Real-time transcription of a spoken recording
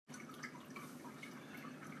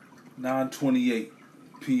9:28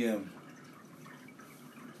 p.m.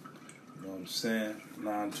 You know what I'm saying?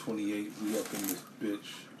 9:28, we up in this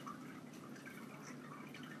bitch.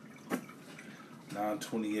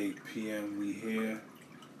 9:28 p.m. we here.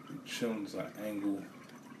 We chilling as I angle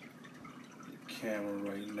the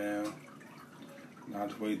camera right now.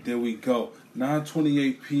 9:28, there we go.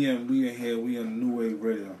 9:28 p.m. we in here. We in New Wave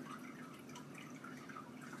Radio.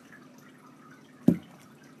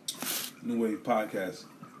 New Wave Podcast.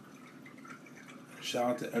 Shout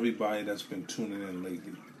out to everybody that's been tuning in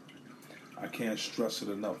lately. I can't stress it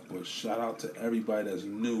enough, but shout out to everybody that's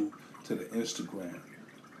new to the Instagram.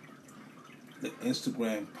 The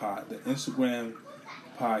Instagram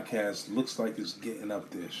podcast looks like it's getting up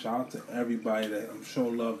there. Shout out to everybody that I'm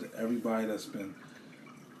showing love to everybody that's been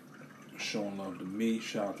showing love to me.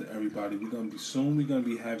 Shout out to everybody. We're gonna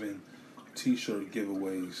be having t-shirt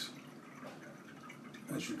giveaways.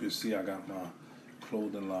 As you can see, I got my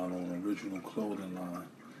clothing line on, original clothing line.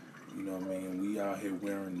 You know what I mean? We out here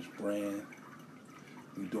wearing this brand.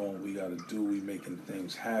 We doing what we gotta do. We making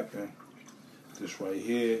things happen. This right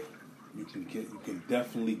here, you can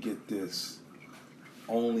definitely get this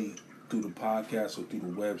only through the podcast or through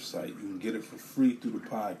the website. You can get it for free through the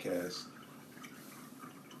podcast.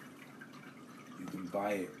 You can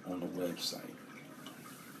buy it on the website.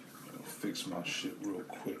 I'll fix my shit real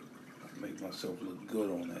quick. Make myself look good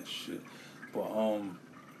on that shit. But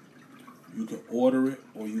you can order it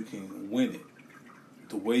or you can win it.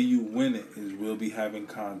 The way you win it is we'll be having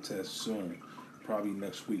contests soon. Probably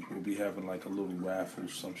next week we'll be having like a little raffle,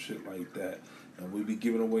 some shit like that. And we'll be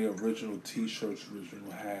giving away original t-shirts,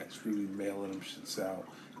 original hats. We'll be mailing them shits out.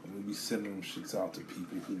 And we'll be sending them shits out to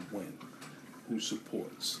people who win, who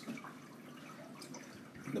supports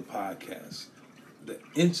the podcast. The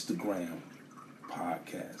Instagram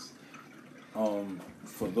podcast.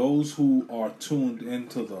 For those who are tuned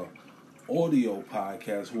into the audio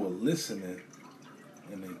podcast, who are listening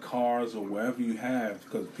in their cars or wherever you have,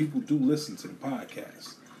 because people do listen to the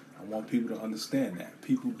podcast. I want people to understand that.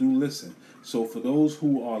 People do listen. So for those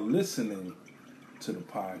who are listening to the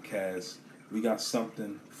podcast, we got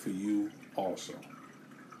something for you also.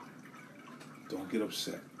 Don't get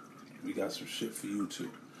upset. We got some shit for you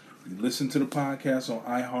too. You listen to the podcast on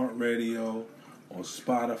iHeartRadio or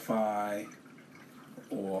Spotify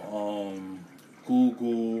or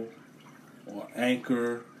Google or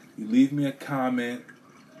Anchor. You leave me a comment.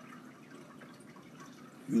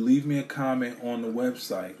 You leave me a comment on the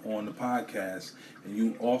website, on the podcast, and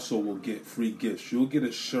you also will get free gifts. You'll get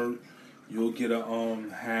a shirt. You'll get a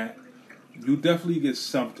hat. You definitely get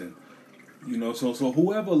something. You know, so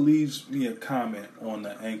whoever leaves me a comment on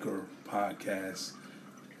the Anchor podcast,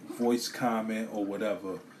 voice comment or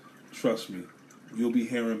whatever, trust me, you'll be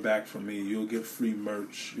hearing back from me. You'll get free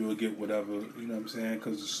merch. You'll get whatever, you know what I'm saying?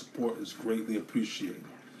 Because the support is greatly appreciated.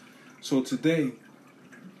 So today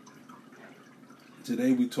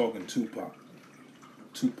we talking Tupac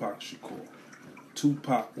Shakur.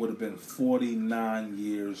 Tupac would have been 49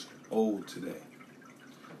 years old today.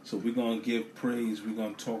 So we're going to give praise. We're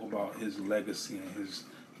going to talk about his legacy and his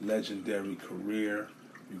legendary career.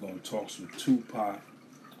 We're going to talk some Tupac.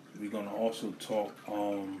 We're going to also talk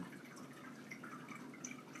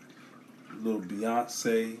little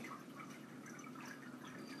Beyonce,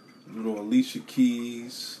 little Alicia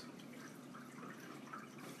Keys.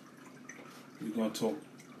 We're gonna talk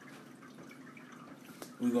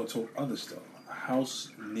other stuff.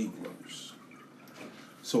 House Negroes.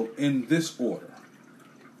 So in this order,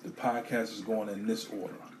 the podcast is going in this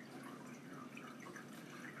order.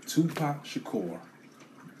 Tupac Shakur,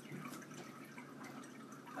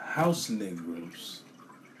 House Negroes,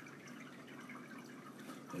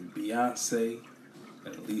 and Beyonce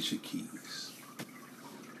and Alicia Keys.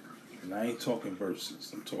 And I ain't talking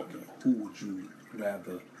verses. I'm talking who would you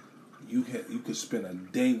rather. You could spend a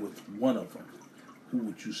day with one of them. Who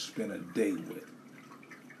would you spend a day with?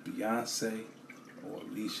 Beyonce or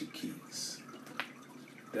Alicia Keys?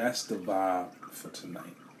 That's the vibe for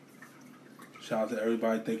tonight. Shout out to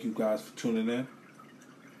everybody. Thank you guys for tuning in.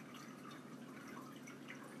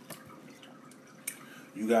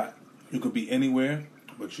 You could be anywhere,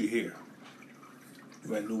 but you're here.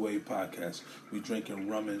 We're at New Wave Podcast. We drinking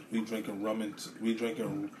rum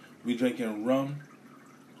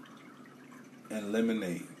and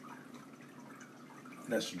lemonade.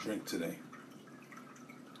 That's a drink today.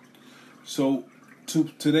 So,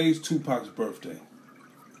 today's Tupac's birthday.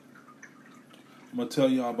 I'm going to tell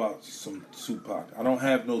y'all about some Tupac. I don't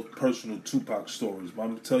have no personal Tupac stories, but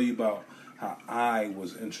I'm going to tell you about how I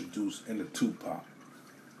was introduced into Tupac.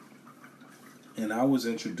 And I was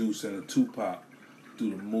introduced into Tupac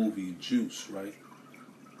through the movie Juice, right?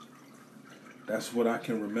 That's what I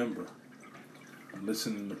can remember. I'm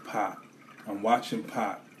listening to Pac. I'm watching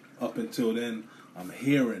Pac. Up until then, I'm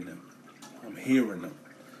hearing him. You know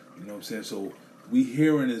what I'm saying? So we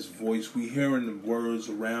hearing his voice, we hearing the words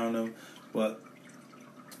around him, but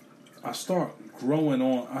I start growing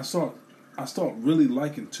on. I start really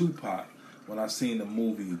liking Tupac when I seen the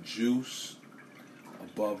movie Juice,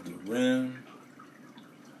 Above the Rim,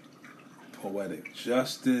 Poetic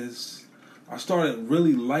Justice. I started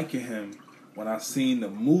really liking him when I seen the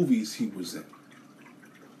movies he was in.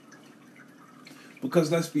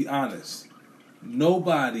 Because let's be honest,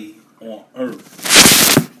 nobody on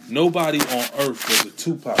earth was a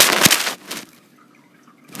Tupac fan.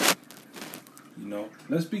 You know,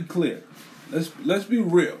 let's be clear. Let's be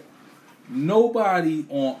real. Nobody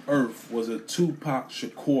on earth was a Tupac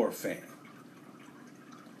Shakur fan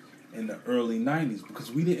in the early 90s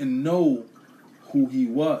because we didn't know who he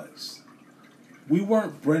was. We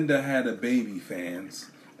weren't Brenda Had a Baby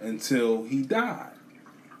fans until he died.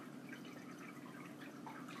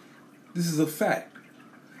 This is a fact.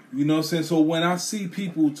 You know what I'm saying? So when I see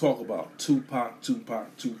people talk about Tupac,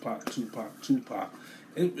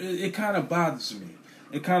 it kind of bothers me.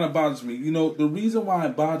 You know, the reason why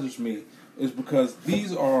it bothers me is because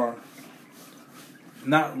these are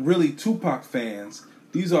not really Tupac fans.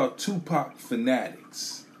 These are Tupac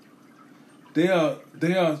fanatics. They are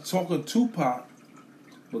talking Tupac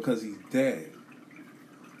because he's dead.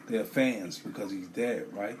 They're fans because he's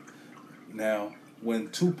dead, right? Now, when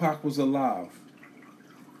Tupac was alive,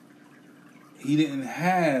 he didn't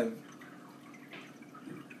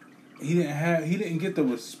get the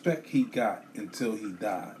respect he got until he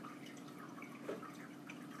died.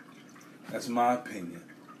 That's my opinion.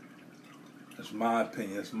 That's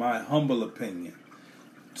my humble opinion.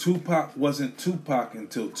 Tupac wasn't Tupac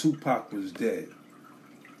until Tupac was dead.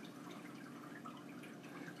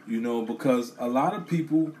 You know, because a lot of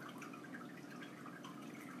people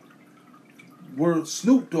were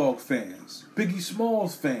Snoop Dogg fans, Biggie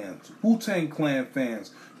Smalls fans, Wu-Tang Clan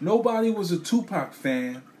fans. Nobody was a Tupac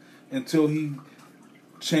fan until he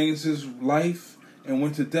changed his life and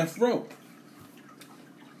went to Death Row.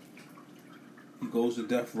 He goes to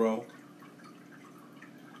Death Row.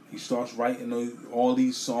 He starts writing all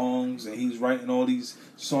these songs, and he's writing all these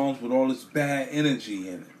songs with all this bad energy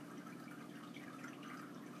in it.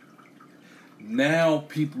 Now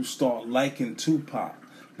people start liking Tupac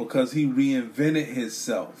because he reinvented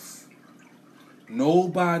himself.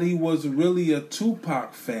 Nobody was really a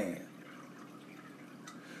Tupac fan.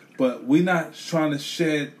 But we're not trying to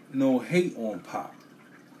shed no hate on Pac.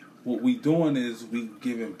 What we doing is we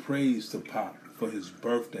giving praise to Pac for his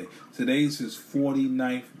birthday. Today's his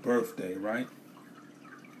 49th birthday, right?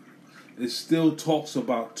 It still talks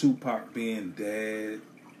about Tupac being dead.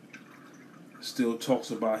 It still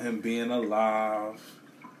talks about him being alive.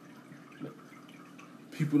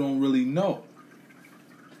 People don't really know.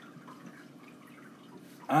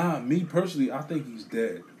 Me personally, I think he's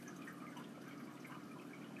dead.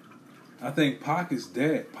 I think Pac is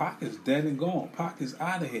dead. Pac is dead and gone. Pac is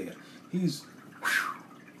out of here. He's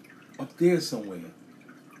up there somewhere.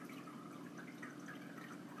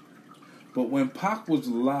 But when Pac was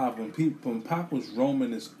alive, when Pac was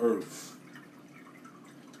roaming this earth,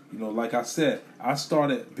 you know, like I said, I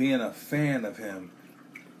started being a fan of him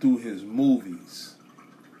through his movies.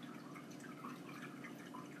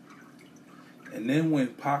 And then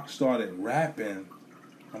when Pac started rapping,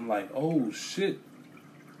 I'm like, oh shit.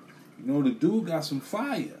 You know, the dude got some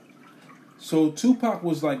fire. So Tupac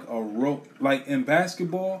was like like in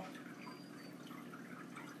basketball.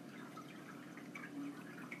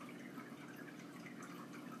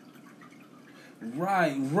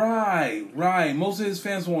 Right. Most of his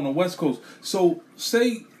fans were on the West Coast. So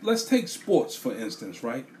let's take sports for instance,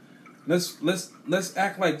 right? Let's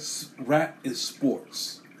act like rap is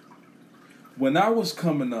sports. When I was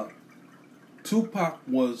coming up, Tupac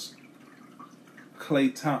was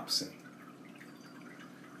Klay Thompson.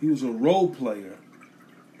 He was a role player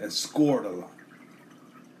that scored a lot.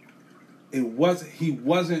 He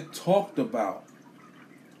wasn't talked about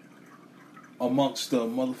amongst the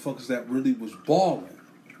motherfuckers that really was balling.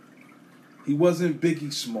 He wasn't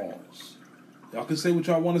Biggie Smalls. Y'all can say what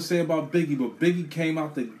y'all want to say about Biggie, but Biggie came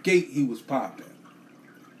out the gate, he was popping.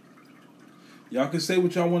 Y'all can say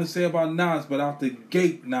what y'all want to say about Nas, but out the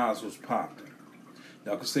gate, Nas was popping.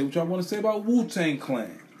 Y'all can say what y'all want to say about Wu-Tang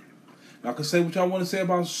Clan. Y'all can say what y'all want to say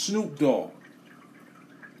about Snoop Dogg.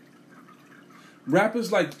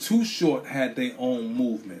 Rappers like Too Short had their own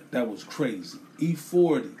movement. That was crazy.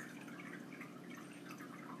 E40.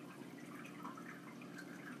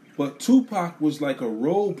 But Tupac was like a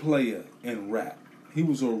role player in rap. He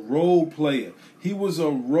was a role player. He was a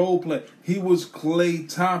role player. He was Klay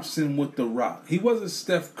Thompson with the rock. He wasn't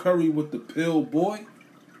Steph Curry with the pill, boy.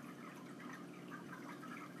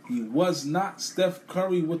 He was not Steph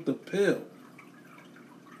Curry with the pill.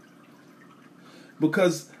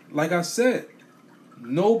 Because, like I said,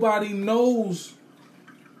 nobody knows.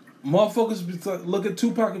 Motherfuckers look at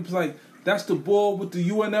Tupac and be like, that's the boy with the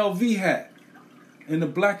UNLV hat in the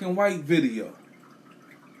black and white video.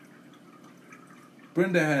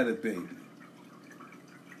 Brenda had a baby.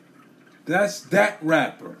 That's that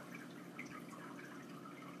rapper.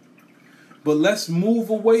 But let's move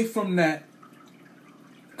away from that,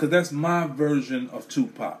 because that's my version of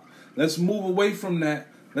Tupac. Let's move away from that.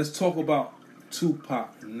 Let's talk about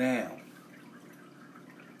Tupac now.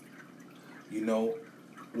 You know,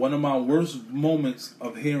 one of my worst moments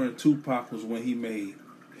of hearing Tupac was when he made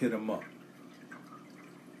Hit 'Em Up.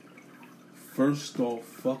 First off,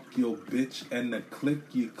 fuck your bitch and the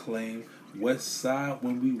clique you claim. West Side,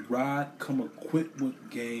 when we ride, come equipped with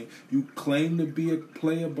game. You claim to be a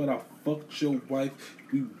player, but I fucked your wife.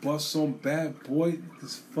 We bust on Bad Boy,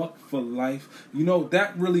 this fuck for life. You know,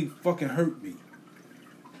 that really fucking hurt me.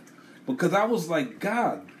 Because I was like,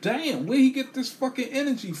 God damn, where he get this fucking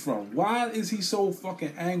energy from? Why is he so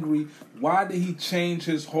fucking angry? Why did he change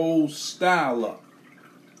his whole style up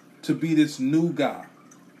to be this new guy?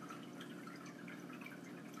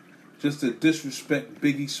 Just to disrespect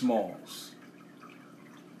Biggie Smalls.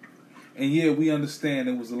 And yeah, we understand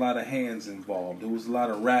there was a lot of hands involved. There was a lot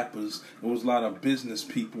of rappers. There was a lot of business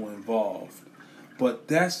people involved. But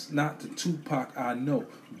that's not the Tupac I know.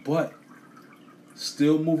 But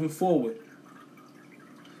still moving forward,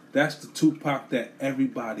 that's the Tupac that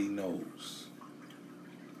everybody knows.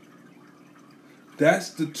 That's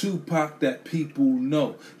the Tupac that people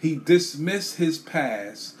know. He dismissed his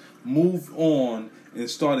past, moved on, and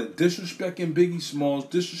started disrespecting Biggie Smalls,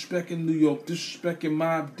 disrespecting New York, disrespecting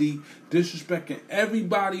Mobb Deep, disrespecting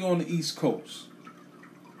everybody on the East Coast.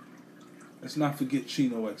 Let's not forget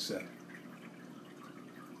Chino XL.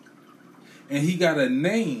 And he got a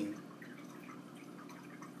name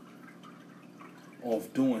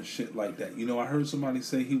of doing shit like that. You know, I heard somebody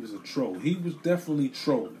say he was a troll. He was definitely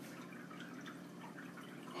trolling.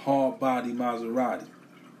 Hard body Maserati.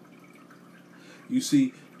 You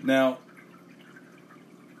see, now,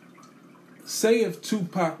 say if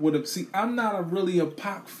Tupac would have... See, I'm not really a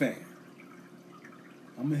Pac fan.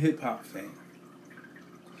 I'm a hip-hop fan.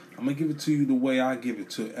 I'm going to give it to you the way I give it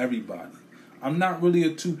to everybody. I'm not really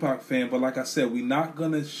a Tupac fan, but like I said, we're not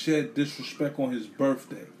going to shed disrespect on his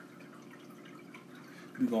birthday.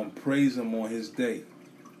 We're going to praise him on his day.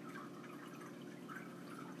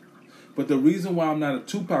 But the reason why I'm not a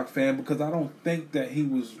Tupac fan, because I don't think that he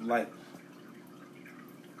was like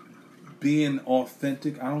being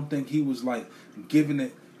authentic. I don't think he was like giving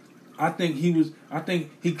it. I think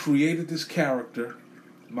he created this character,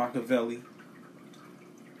 Machiavelli,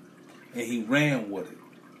 and he ran with it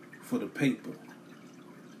for the paper.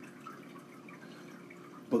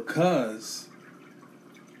 Because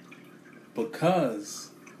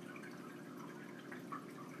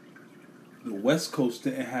the West Coast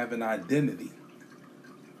didn't have an identity.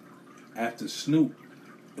 After Snoop,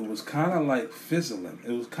 it was kind of like fizzling.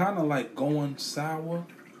 It was kind of like going sour.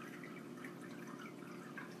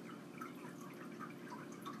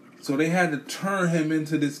 So they had to turn him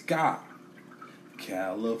into this guy.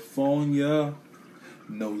 California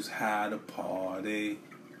knows how to party.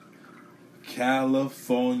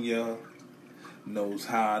 California knows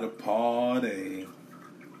how to party.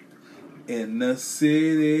 In the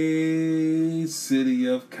city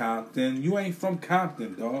of Compton. You ain't from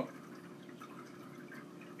Compton, dog.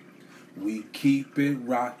 We keep it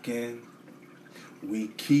rockin'. We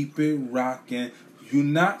keep it rockin'. You're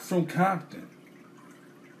not from Compton.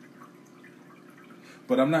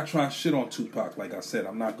 But I'm not trying to shit on Tupac, like I said.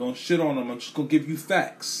 I'm not going to shit on him. I'm just going to give you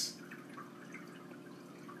facts.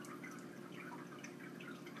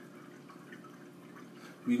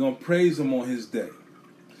 We're going to praise him on his day.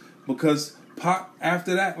 Because Pac,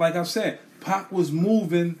 after that, like I said, Pac was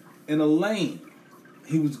moving in a lane.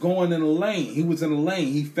 He was going in a lane. He was in a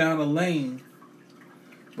lane. He found a lane.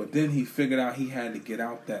 But then he figured out he had to get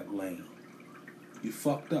out that lane. You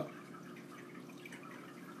fucked up.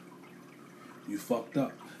 You fucked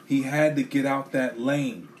up. He had to get out that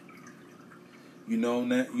lane. You know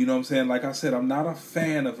what I'm saying? Like I said, I'm not a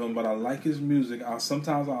fan of him, but I like his music. I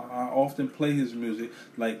often play his music,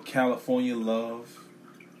 like California Love.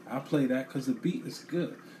 I play that because the beat is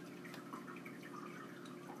good.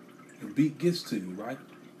 The beat gets to you, right?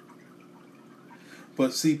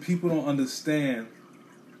 But see, people don't understand.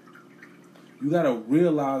 You got to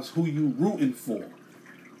realize who you rooting for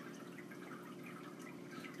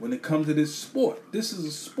when it comes to this sport. This is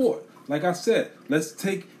a sport. Like I said,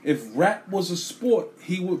 if rap was a sport,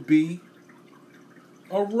 he would be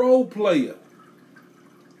a role player.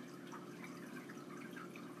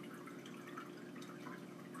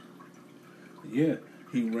 Yeah,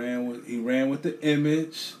 he ran with the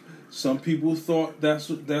image. Some people thought that's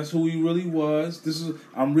who he really was.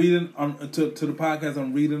 I'm reading to the podcast.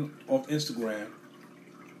 I'm reading off Instagram,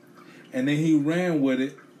 and then he ran with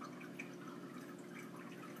it,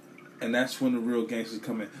 and that's when the real gangsters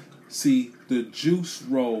come in. See, the Juice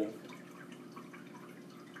role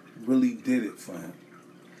really did it for him.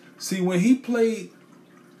 See, when he played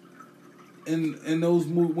in those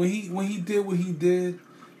movies, when he did what he did,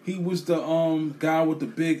 he was the guy with the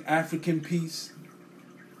big African piece.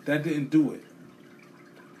 That didn't do it.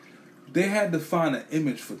 They had to find an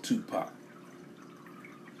image for Tupac.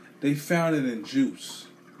 They found it in Juice.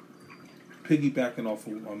 Piggybacking off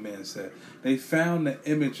of what my man said. They found the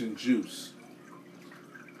image in Juice.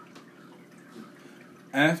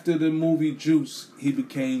 After the movie Juice, he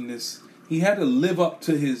became this. He had to live up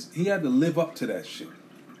to that shit.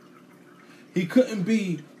 He couldn't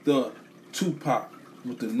be the Tupac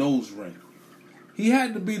with the nose ring. He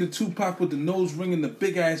had to be the Tupac with the nose ring and the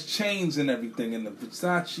big ass chains and everything, and the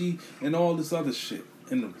Versace and all this other shit,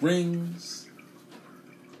 and the rings,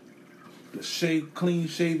 the clean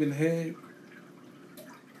shaven head.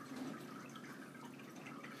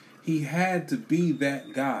 He had to be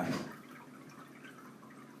that guy.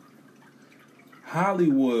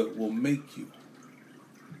 Hollywood will make you.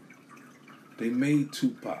 They made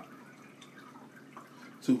Tupac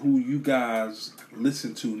to who you guys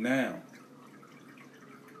listen to now.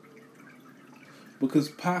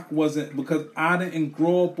 Because I didn't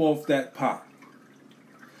grow up off that Pac.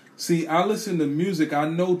 See, I listen to music. I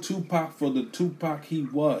know Tupac for the Tupac he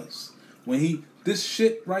was. This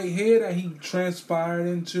shit right here that he transpired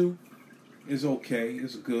into is okay.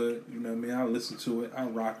 It's good. You know what I mean? I listen to it. I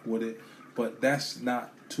rock with it. But that's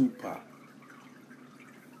not Tupac.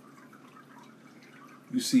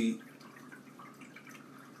 You see,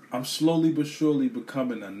 I'm slowly but surely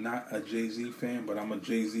becoming not a Jay-Z fan, but I'm a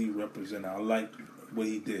Jay-Z representative. I like what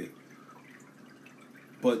he did.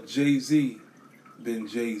 But Jay-Z been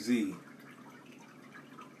Jay-Z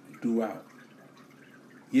throughout.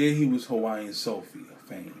 Yeah, he was Hawaiian Sophie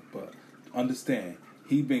fame, but understand,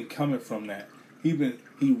 he been coming from that. He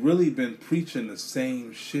really been preaching the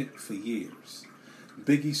same shit for years.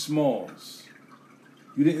 Biggie Smalls.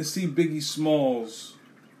 You didn't see Biggie Smalls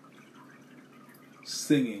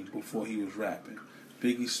singing before he was rapping.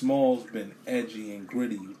 Biggie Smalls been edgy and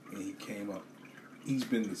gritty when he came up. He's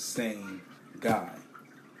been the same guy.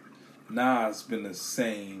 Nas been the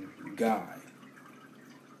same guy.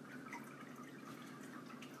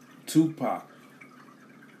 Tupac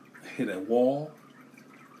hit a wall.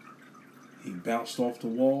 He bounced off the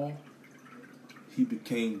wall. He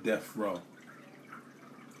became Death Row.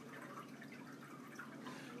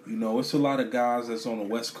 You know, it's a lot of guys that's on the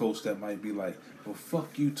West Coast that might be like, well,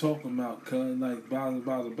 fuck you talking about, cuz, like, blah,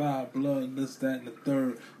 blood, this, that, and the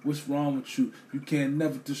third. What's wrong with you? You can't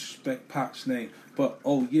never disrespect Pac's name. But,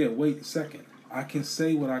 oh, yeah, wait a second. I can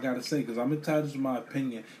say what I got to say because I'm entitled to my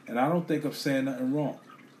opinion, and I don't think I'm saying nothing wrong.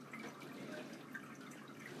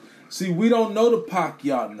 See, we don't know the Pac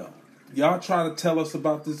y'all know. Y'all try to tell us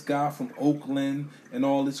about this guy from Oakland and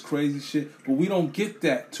all this crazy shit, but we don't get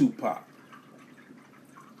that Tupac.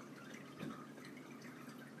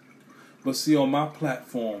 But see, on my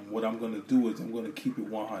platform, what I'm going to do is I'm going to keep it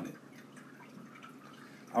 100.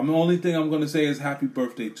 The only thing I'm going to say is happy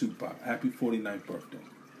birthday, Tupac. Happy 49th birthday.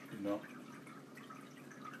 You know?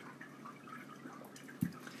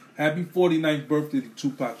 Happy 49th birthday to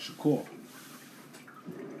Tupac Shakur.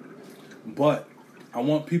 But I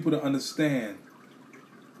want people to understand.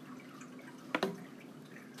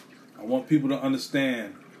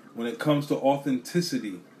 When it comes to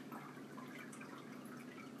authenticity,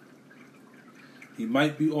 he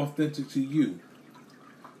might be authentic to you,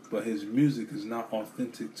 but his music is not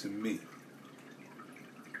authentic to me.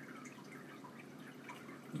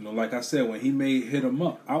 You know, like I said, when he made Hit 'Em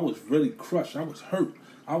Up, I was really crushed. I was hurt.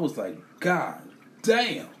 I was like, God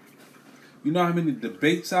damn. You know how many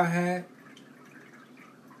debates I had?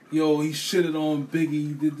 Yo, he shitted on Biggie,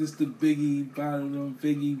 he did this to Biggie,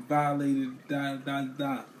 Biggie violated,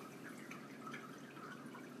 da.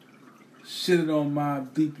 Shitted on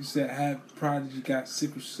Mobb Deep, he said half Prodigy got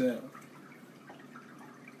sickle cell.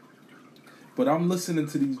 But I'm listening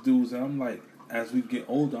to these dudes and I'm like, as we get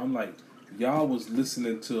older, I'm like, y'all was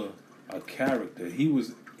listening to a character. He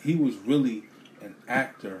was really an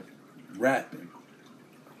actor rapping.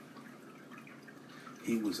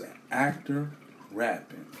 He was an actor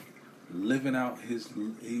rapping, living out he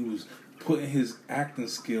was putting his acting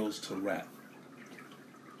skills to rap.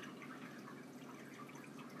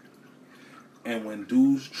 And when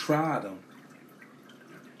dudes tried him,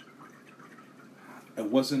 it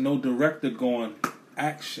wasn't no director going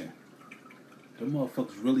action. The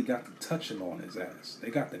motherfuckers really got the touching on his ass. They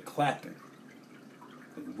got the clapping.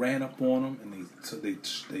 They ran up on him and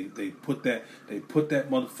they put that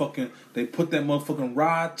motherfucking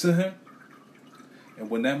rod to him. And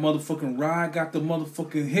when that motherfucking rod got the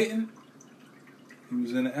motherfucking hitting, he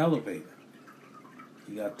was in the elevator.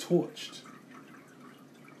 He got torched.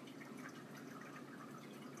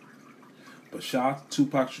 But shout out to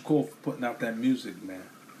Tupac Shakur for putting out that music, man.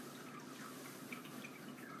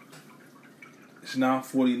 It's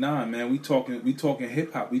 9:49, man. We talking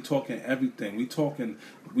hip hop. We talking everything. We talking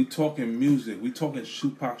music. We talking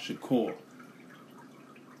Tupac Shakur.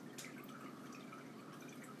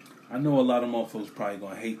 I know a lot of motherfuckers probably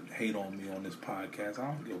gonna hate on me on this podcast. I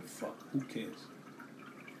don't give a fuck. Who cares?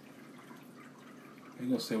 They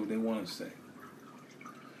gonna say what they want to say.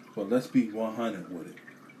 But let's be 100 with it.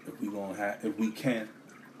 If we can,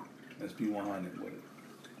 let's be 100 with it.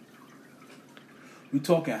 We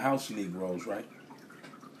talking house Negroes, right?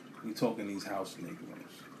 We talking these house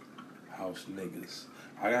Negroes, house niggas.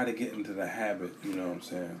 I gotta get into the habit, you know what I'm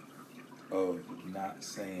saying, of not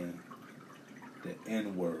saying the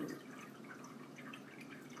N-word,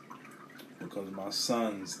 because my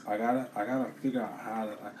sons, I gotta figure out how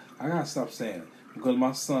to. I gotta stop saying it. Because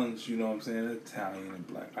my sons, you know what I'm saying, they're Italian and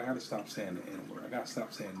black. I gotta stop saying the N-word. I gotta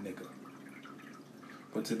stop saying nigga.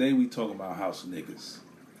 But today we talking about house niggas.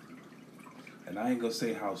 And I ain't gonna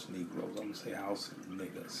say house Negroes. I'm gonna say house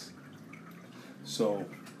niggas. So,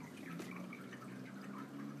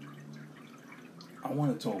 I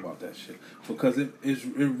want to talk about that shit. Because it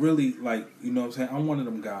really, like, you know what I'm saying, I'm one of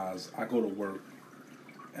them guys, I go to work,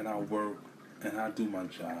 and I work, and I do my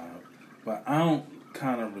job. But I don't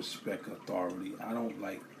kind of respect authority. I don't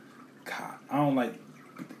like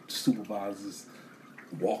supervisors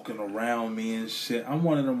walking around me and shit. I'm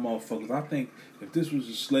one of them motherfuckers. I think if this was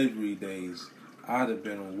the slavery days, I'd have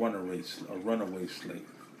been a runaway slave.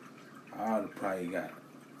 I'd have probably got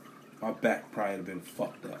my back probably have been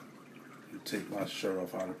fucked up. You take my shirt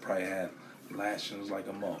off, I'd have probably had lashings like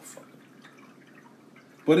a motherfucker.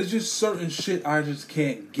 But it's just certain shit I just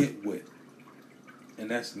can't get with. And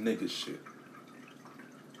that's nigga shit.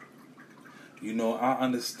 You know, I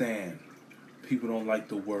understand people don't like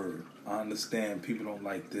the word. I understand people don't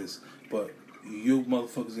like this. But you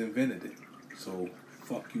motherfuckers invented it. So,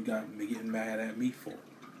 fuck you got me getting mad at me for.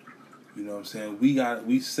 You know what I'm saying?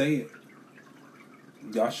 We say it.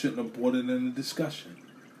 Y'all shouldn't have brought it in the discussion.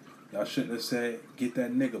 Y'all shouldn't have said, get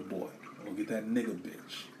that nigga boy. Or get that nigga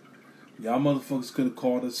bitch. Y'all motherfuckers could have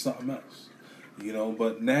called us something else. You know,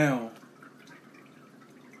 but now,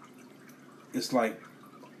 it's like,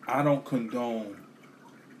 I don't condone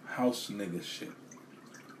house nigga shit.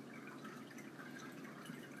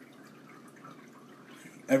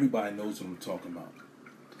 Everybody knows what I'm talking about.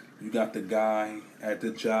 You got the guy at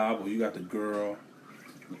the job, or you got the girl.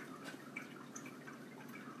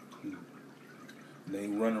 They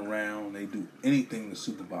run around, they do anything the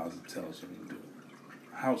supervisor tells them to do.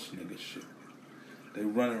 House nigga shit. They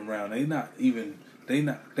running around,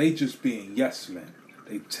 they just being yes men.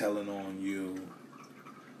 They telling on you.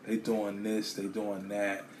 They doing this, they doing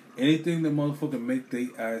that. Anything that motherfucker make they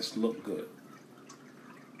ass look good.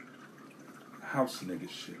 House nigga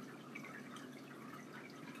shit.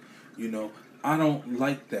 You know, I don't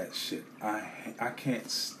like that shit. I can't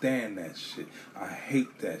stand that shit. I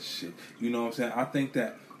hate that shit. You know what I'm saying? I think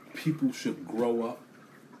that people should grow up.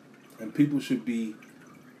 And people should be...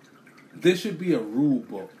 There should be a rule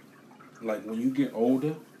book. Like when you get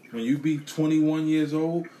older, when you be 21 years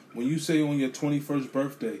old, when you say on your 21st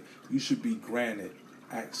birthday, you should be granted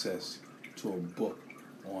access to a book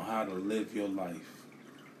on how to live your life.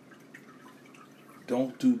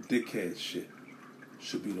 Don't do dickhead shit.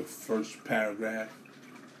 Should be the first paragraph.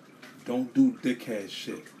 Don't do dickhead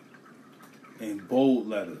shit. In bold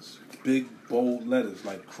letters. Big bold letters,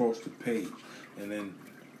 like across the page. And then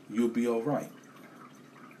you'll be alright.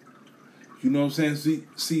 You know what I'm saying?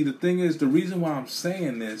 See, the thing is, the reason why I'm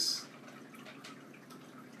saying this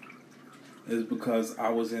is because I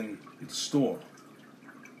was in the store.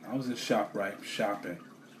 I was in ShopRite shopping,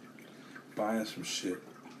 buying some shit.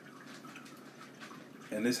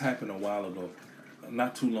 And this happened a while ago,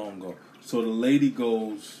 not too long ago. So the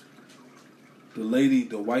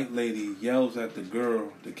white lady yells at the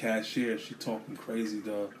girl, the cashier. She talking crazy to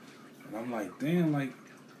her. And I'm like, damn, like,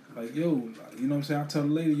 yo, you know what I'm saying? I tell the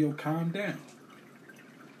lady, yo, calm down.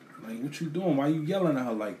 Like, what you doing? Why you yelling at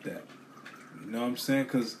her like that? You know what I'm saying?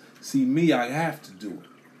 Because, see, me, I have to do it.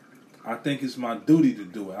 I think it's my duty to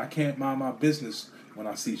do it. I can't mind my business when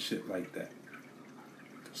I see shit like that.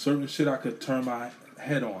 Certain shit I could turn my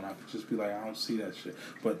head on. I could just be like, I don't see that shit.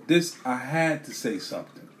 But this, I had to say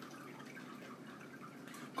something.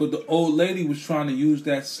 Because the old lady was trying to use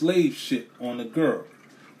that slave shit on the girl.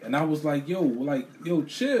 And I was like, yo,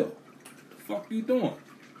 chill. What the fuck you doing?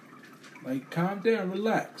 Like, calm down,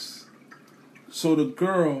 relax. So the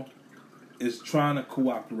girl is trying to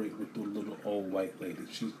cooperate with the little old white lady.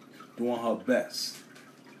 She's doing her best.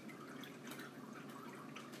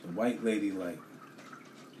 The white lady, like,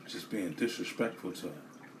 just being disrespectful to her.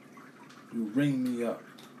 You ring me up.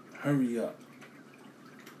 Hurry up.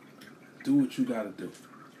 Do what you gotta do.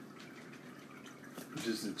 I'm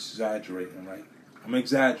just exaggerating, right? I'm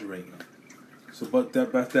exaggerating. So, but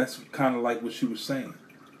that's kind of like what she was saying.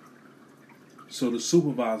 So the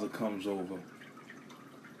supervisor comes over.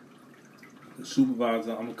 The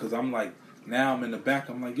supervisor, because I'm like, now I'm in the back.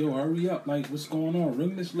 I'm like, yo, hurry up. Like, what's going on?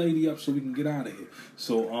 Ring this lady up so we can get out of here.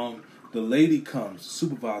 So, the lady comes. The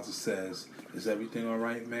supervisor says, is everything all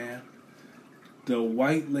right, man? The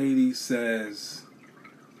white lady says,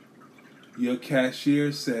 your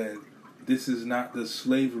cashier said, this is not the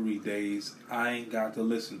slavery days. I ain't got to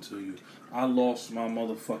listen to you. I lost my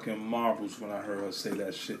motherfucking marbles when I heard her say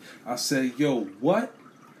that shit. I said, yo, what?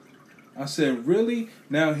 I said, really?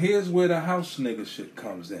 Now here's where the house nigga shit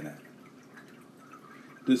comes in at.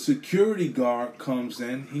 The security guard comes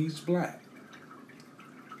in. He's black.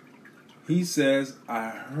 He says, I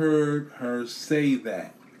heard her say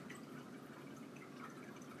that.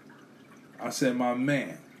 I said, my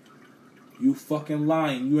man, you fucking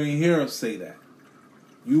lying. You ain't hear her say that.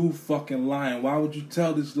 You fucking lying. Why would you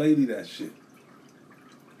tell this lady that shit?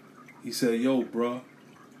 He said, yo, bruh,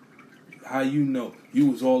 how you know?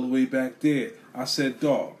 You was all the way back there. I said,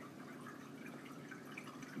 dog.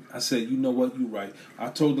 I said, you know what? You right. I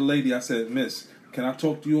told the lady, I said, miss, can I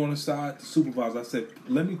talk to you on the side? The supervisor, I said,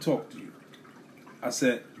 let me talk to you. I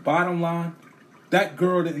said, bottom line, that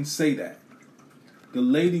girl didn't say that. The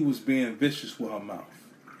lady was being vicious with her mouth.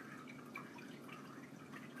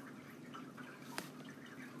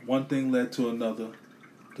 One thing led to another.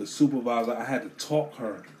 The supervisor, I had to talk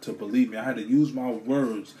her to believe me. I had to use my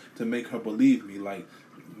words to make her believe me. Like,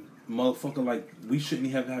 motherfucker, like, we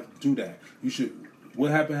shouldn't have to do that. You should,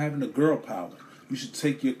 what happened having the girl power? You should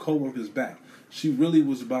take your coworkers back. She really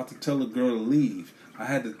was about to tell the girl to leave. I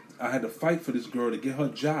had to fight for this girl to get her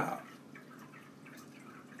job.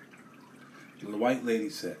 And the white lady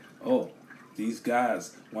said, oh, these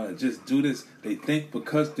guys want to just do this. They think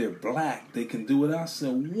because they're black, they can do it. I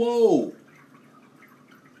said, whoa.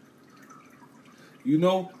 You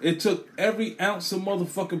know, it took every ounce of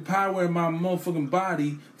motherfucking power in my motherfucking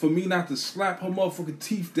body for me not to slap her motherfucking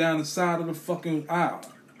teeth down the side of the fucking aisle.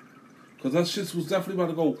 Because that shit was definitely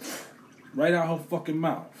about to go right out her fucking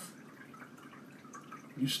mouth.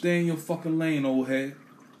 You stay in your fucking lane, old head.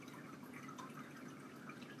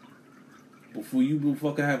 Before you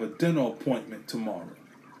motherfucker have a dinner appointment tomorrow.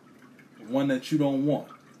 One that you don't want.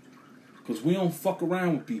 Because we don't fuck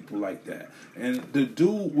around with people like that. And the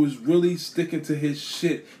dude was really sticking to his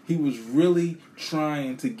shit. He was really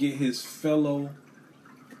trying to get his fellow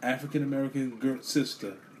African-American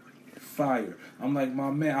sister fired. I'm like,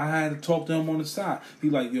 my man, I had to talk to him on the side. He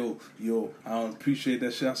like, yo, I don't appreciate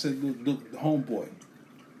that shit. I said, look, homeboy,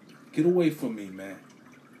 get away from me, man.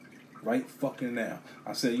 Right fucking now.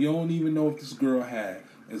 I said, you don't even know if this girl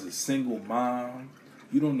is a single mom.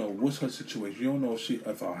 You don't know what's her situation. You don't know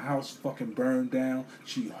if her house fucking burned down.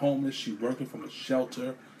 She homeless. She working from a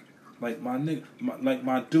shelter. Like my nigga, like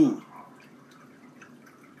my dude.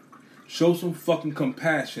 Show some fucking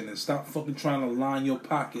compassion and stop fucking trying to line your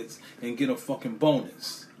pockets and get a fucking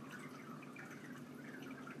bonus.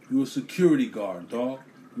 You a security guard, dog.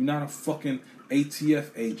 You're not a fucking ATF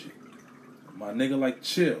agent. My nigga, like,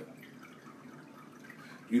 chill.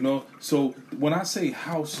 You know, so when I say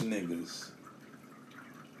house niggas,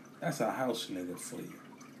 that's a house nigga for you.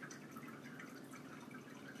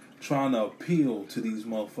 Trying to appeal to these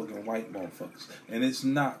motherfucking white motherfuckers. And it's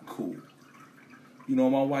not cool. You know,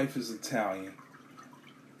 my wife is Italian.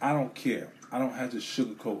 I don't care. I don't have to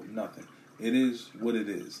sugarcoat nothing. It is what it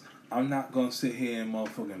is. I'm not going to sit here and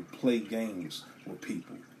motherfucking play games with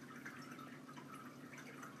people.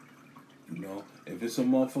 You know, if it's a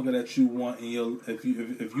motherfucker that you want in your, if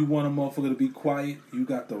you want a motherfucker to be quiet, you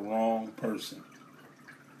got the wrong person.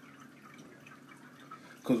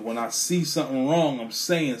 Because when I see something wrong, I'm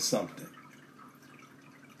saying something.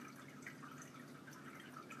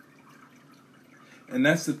 And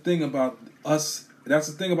that's the thing about us That's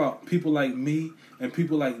the thing about people like me and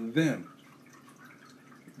people like them.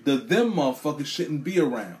 Them motherfuckers shouldn't be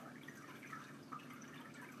around.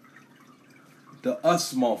 The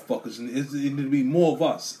us motherfuckers. It need to be more of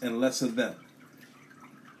us and less of them.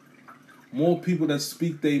 More people that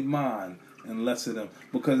speak their mind and less of them.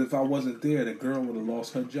 Because if I wasn't there, the girl would have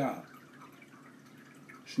lost her job.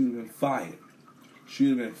 She would have been fired. She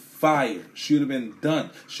would have been fired. She would have been done.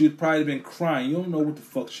 She would probably been crying. You don't know what the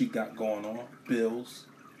fuck she got going on. Bills.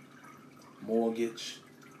 Mortgage.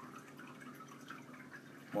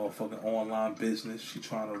 Motherfucking online business she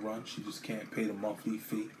trying to run. She just can't pay the monthly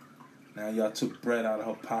fee. Now y'all took bread out of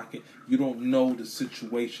her pocket. You don't know the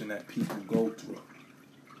situation that people go through.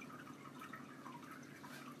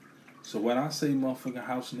 So when I say motherfucking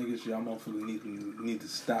house niggas, y'all motherfuckers need to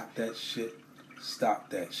stop that shit. Stop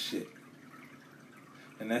that shit.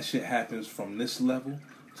 And that shit happens from this level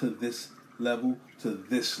to this level to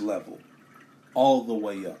this level. All the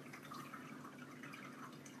way up.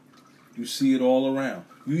 You see it all around.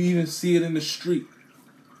 You even see it in the street.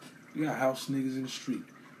 You got house niggas in the street.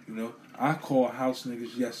 You know, I call house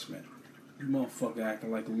niggas yes men. You motherfucker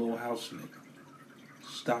acting like a little house nigga.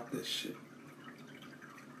 Stop this shit.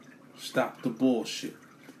 Stop the bullshit.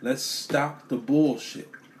 Let's stop the bullshit.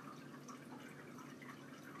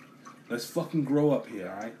 Let's fucking grow up here,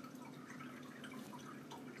 alright?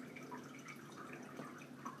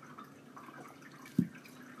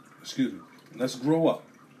 Excuse me. Let's grow up.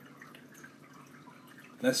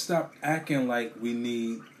 Let's stop acting like we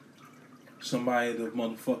need somebody to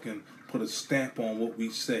motherfucking put a stamp on what we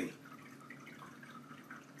say.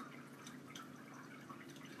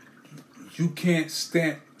 You can't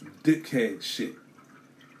stamp dickhead shit.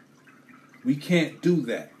 We can't do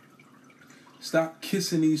that. Stop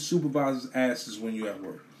kissing these supervisors' asses when you're at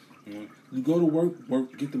work. You go to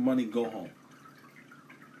work, get the money, go home.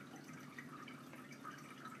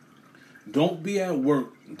 Don't be at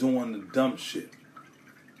work doing the dumb shit.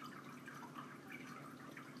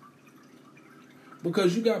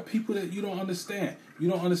 Because you got people that you don't understand.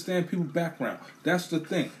 You don't understand people's background. That's the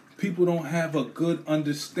thing. People don't have a good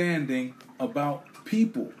understanding about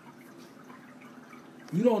people.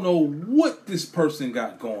 You don't know what this person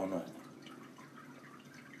got going on.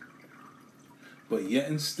 But yet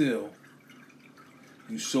and still,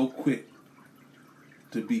 you so quick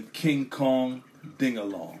to be King Kong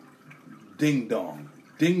ding-along. Ding-dong.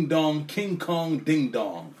 Ding-dong, King Kong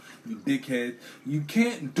ding-dong. You dickhead. You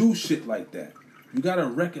can't do shit like that. You gotta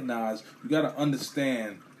recognize, you gotta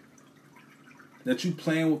understand that you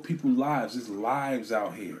playing with people's lives. There's lives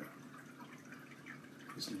out here.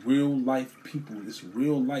 It's real life people. This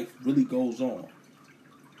real life really goes on.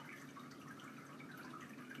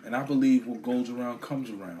 And I believe what goes around comes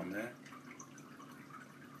around, man.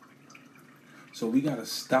 So we gotta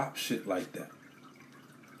stop shit like that.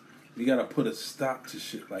 We gotta put a stop to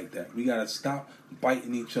shit like that. We gotta stop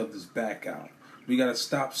biting each other's back out. We gotta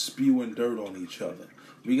stop spewing dirt on each other.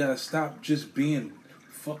 We gotta stop just being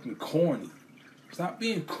fucking corny. Stop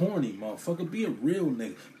being corny, motherfucker. Be a real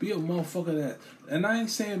nigga. Be a motherfucker that... And I ain't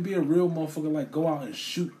saying be a real motherfucker like go out and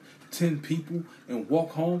shoot 10 people and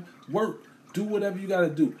walk home. Work. Do whatever you gotta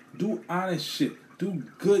do. Do honest shit. Do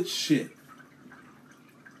good shit.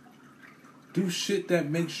 Do shit that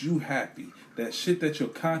makes you happy. That shit that your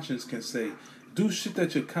conscience can say. Do shit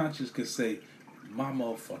that your conscience can say, my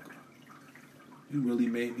motherfucker, you really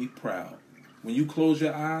made me proud. When you close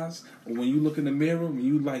your eyes, or when you look in the mirror, when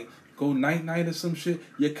you like go night-night or some shit,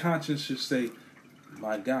 your conscience should say,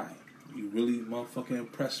 my guy, you really motherfucking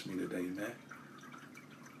impressed me today, man.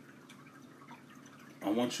 I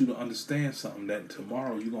want you to understand something, that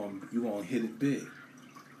tomorrow you gonna hit it big.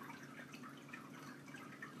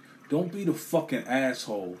 Don't be the fucking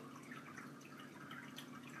asshole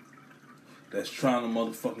that's trying to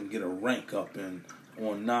motherfucking get a rank up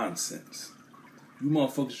on nonsense. You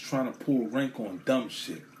motherfuckers trying to pull rank on dumb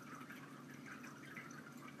shit.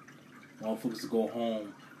 Motherfuckers to go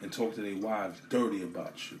home and talk to their wives dirty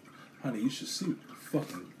about you. Honey, you should see what the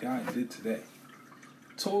fucking guy did today.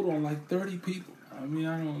 Told on like 30 people. I mean,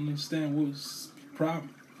 I don't understand what's the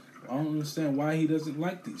problem. I don't understand why he doesn't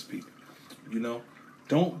like these people. You know?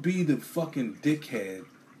 Don't be the fucking dickhead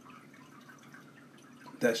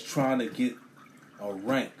that's trying to get a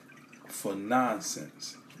rank for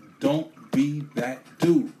nonsense. Don't be that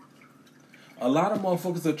dude. A lot of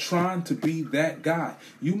motherfuckers are trying to be that guy.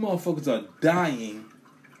 You motherfuckers are dying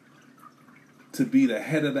to be the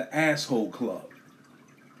head of the asshole club.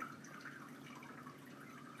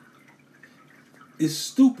 It's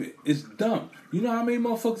stupid. It's dumb. You know how many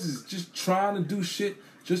motherfuckers is just trying to do shit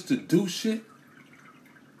just to do shit?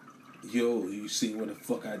 yo, you see what the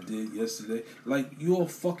fuck I did yesterday? Like, you're a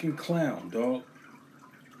fucking clown, dog.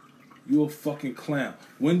 You're a fucking clown.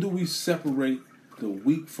 When do we separate the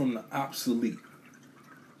weak from the obsolete?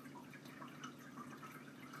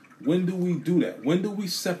 When do we do that? When do we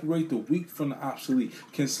separate the weak from the obsolete?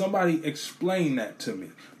 Can somebody explain that to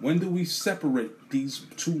me? When do we separate these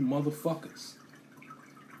two motherfuckers?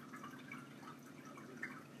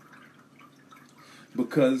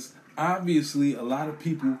 Because obviously a lot of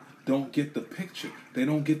people don't get the picture. They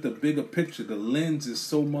don't get the bigger picture. The lens is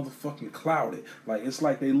so motherfucking clouded. Like, it's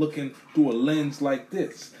like they looking through a lens like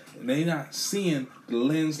this. And they not seeing the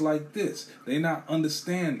lens like this. They not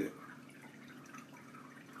understanding.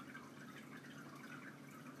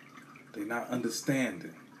 They not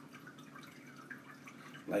understanding.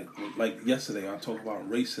 Like yesterday, I talked about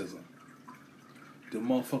racism. The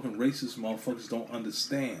motherfucking racist motherfuckers don't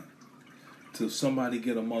understand. Till somebody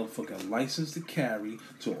get a motherfucking license to carry,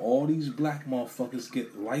 till all these black motherfuckers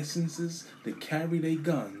get licenses to carry their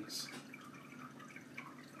guns,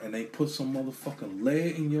 and they put some motherfucking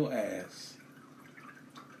lead in your ass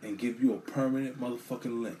and give you a permanent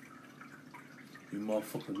motherfucking limp. You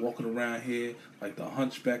motherfucker walking around here like the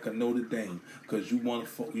hunchback of Notre Dame because you want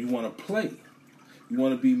to play. You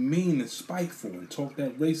want to be mean and spiteful and talk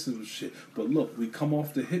that racism shit. But look, we come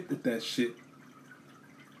off the hip with that shit.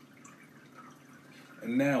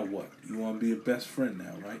 And now what? You want to be a best friend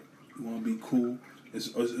now, right? You want to be cool?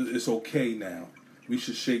 It's okay now. We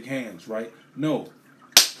should shake hands, right? No.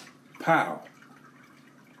 Pow.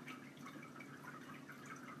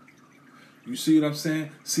 You see what I'm saying?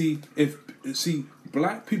 See,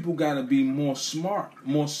 black people gotta be more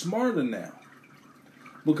smarter now.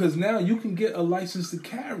 Because now you can get a license to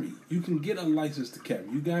carry. You can get a license to carry.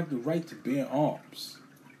 You got the right to bear arms.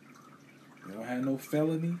 You don't have no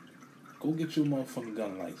felony? Go get your motherfucking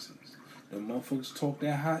gun license. The motherfuckers talk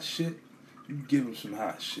that hot shit, you give them some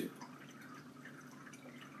hot shit.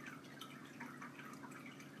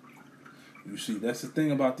 You see, that's the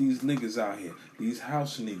thing about these niggas out here. These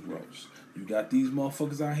house Negroes. You got these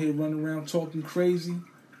motherfuckers out here running around talking crazy,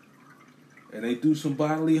 and they do some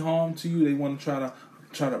bodily harm to you. They want to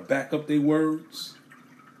try to back up their words.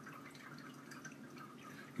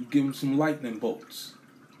 You give them some lightning bolts.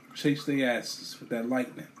 Chase their asses with that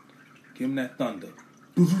lightning. Give them that thunder.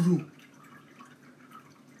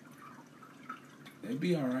 They'll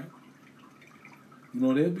be alright. You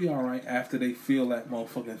know, they'll be alright after they feel that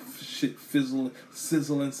motherfucking shit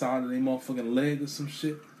sizzle inside of their motherfucking leg or some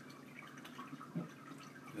shit.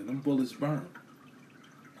 And them bullets burn.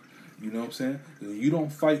 You know what I'm saying? You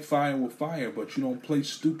don't fight fire with fire, but you don't play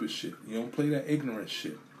stupid shit. You don't play that ignorant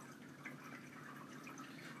shit.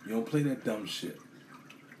 You don't play that dumb shit.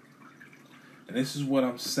 And this is what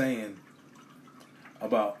I'm saying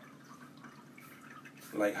about,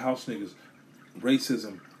 like, house niggas,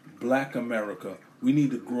 racism, black America. We need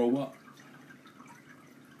to grow up.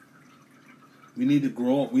 We need to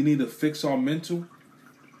grow up. We need to fix our mental.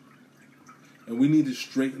 And we need to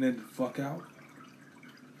straighten it the fuck out.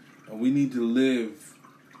 And we need to live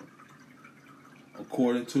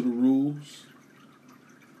according to the rules.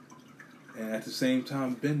 And at the same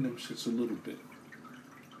time, bend them shits a little bit.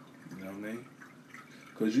 You know what I mean?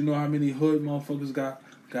 Because you know how many hood motherfuckers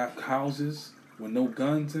got houses with no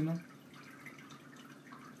guns in them?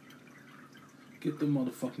 Get the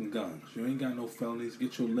motherfucking guns. You ain't got no felonies.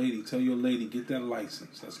 Get your lady. Tell your lady, get that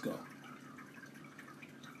license. Let's go.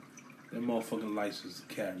 That motherfucking license to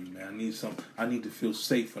carry, man. I need to feel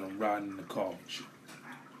safe when I'm riding in the car with you.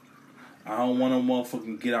 I don't want no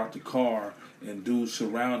motherfucking get out the car and dudes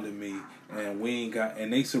surrounding me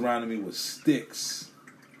and they surrounding me with sticks.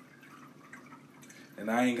 And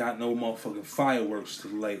I ain't got no motherfucking fireworks to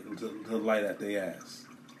light at their ass.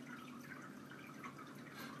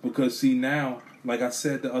 Because see now, like I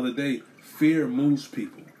said the other day, fear moves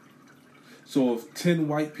people. So if 10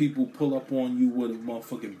 white people pull up on you with a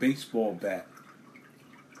motherfucking baseball bat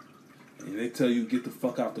and they tell you get the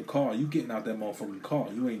fuck out the car, you getting out that motherfucking car.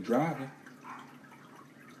 You ain't driving.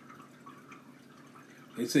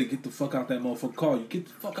 They say get the fuck out that motherfucking car. You get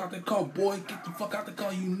the fuck out that car, boy. Get the fuck out the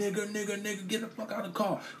car, you nigger. Get the fuck out the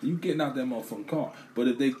car. You getting out that motherfucking car. But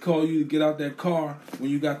if they call you to get out that car when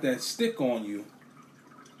you got that stick on you,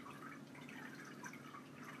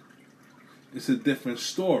 it's a different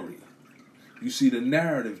story. You see, the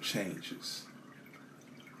narrative changes.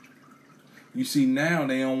 You see, now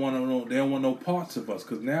they don't want no parts of us,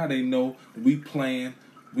 because now they know we playing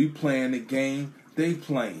the game they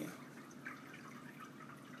playing.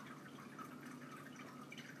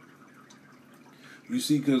 You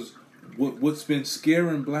see, because what's been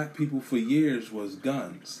scaring black people for years was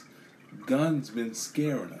guns. Guns been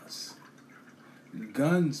scaring us.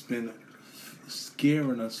 Guns been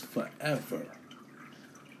scaring us forever.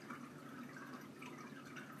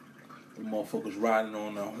 The motherfuckers riding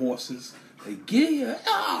on their horses. They get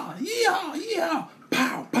ya, yeah,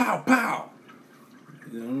 pow, pow, pow.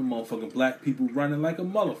 You know, the motherfucking black people running like a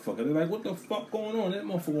motherfucker. They're like, what the fuck going on? That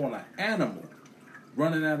motherfucker on an animal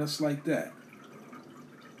running at us like that.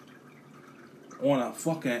 On a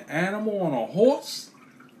fucking animal, on a horse?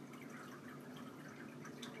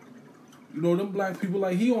 You know, them black people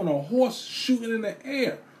like he on a horse shooting in the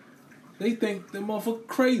air. They think the motherfucker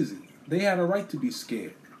crazy. They had a right to be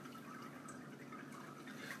scared.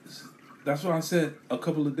 That's what I said a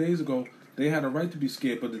couple of days ago. They had a right to be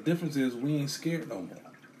scared, but the difference is we ain't scared no more.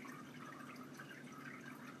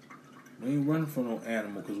 We ain't running from no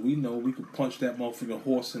animal because we know we could punch that motherfucking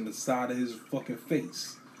horse in the side of his fucking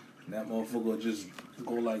face. And that motherfucker will just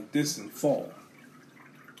go like this and fall.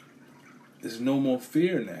 There's no more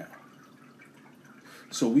fear now.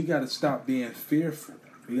 So we got to stop being fearful.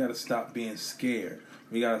 We got to stop being scared.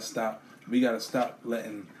 We got to stop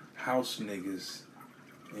letting house niggas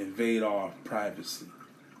invade our privacy.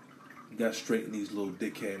 We got to straighten these little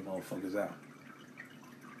dickhead motherfuckers out.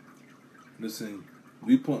 Listen,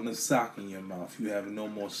 we putting a sock in your mouth. You have no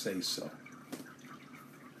more say so.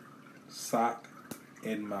 Sock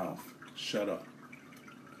in mouth. Shut up.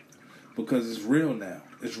 Because it's real now.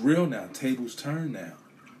 It's real now. Tables turn now.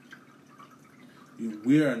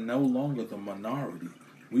 We are no longer the minority.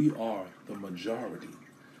 We are the majority.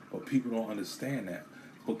 But people don't understand that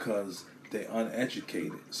because they're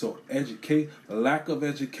uneducated. So lack of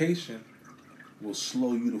education will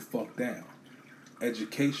slow you the fuck down.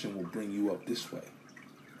 Education will bring you up this way.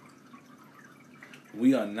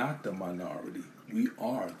 We are not the minority. We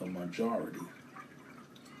are the majority.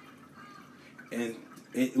 And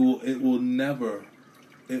it will never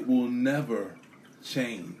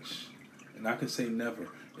change. And I can say never.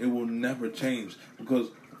 It will never change because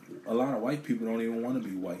a lot of white people don't even want to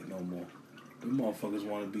be white no more. Them motherfuckers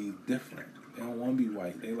want to be different. They don't want to be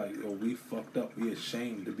white. They like, oh, we fucked up. We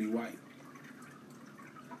ashamed to be white.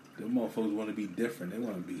 Them motherfuckers want to be different. They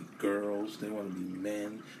want to be girls. They want to be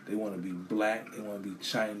men. They want to be black. They want to be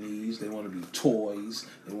Chinese. They want to be toys.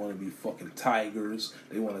 They want to be fucking tigers.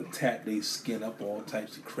 They want to tap their skin up, all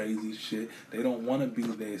types of crazy shit. They don't want to be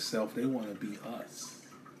their self. They want to be us.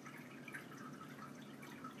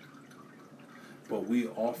 But we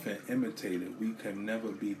often imitate it. We can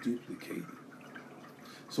never be duplicated.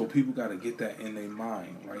 So people got to get that in their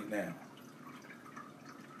mind right now.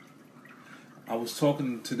 I was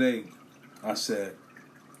talking today. I said,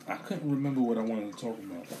 I couldn't remember what I wanted to talk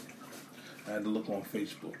about. I had to look on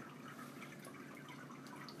Facebook.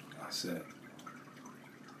 I said,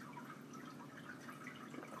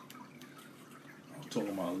 I was talking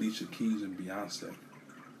about Alicia Keys and Beyonce.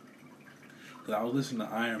 Because I was listening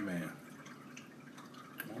to Iron Man.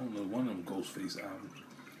 I don't know, one of them Ghostface albums.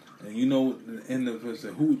 And you know, the end of it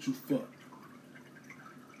said, who would you fuck?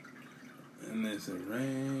 And they said,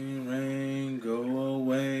 rain, rain, go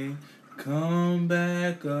away, come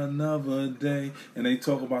back another day. And they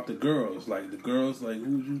talk about the girls, like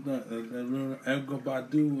who would you done? Erykah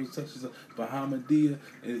Badu was such and such, Bahamadia,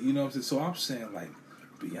 and you know what I'm saying? So I'm saying like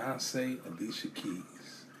Beyonce, Alicia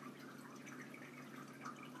Keys.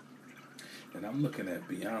 And I'm looking at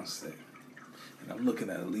Beyonce. And I'm looking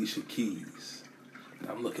at Alicia Keys. And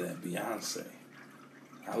I'm looking at Beyonce.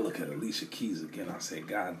 I look at Alicia Keys again. I say,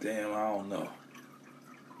 God damn, I don't know.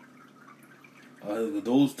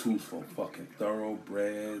 Those two for fucking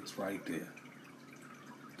thoroughbreds right there.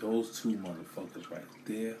 Those two motherfuckers right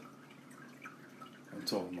there. I'm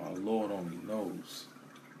talking about Lord only knows.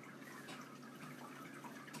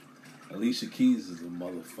 Alicia Keys is a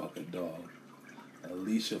motherfucking dog.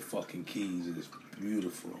 Alicia fucking Keys is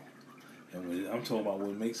beautiful. And I'm talking about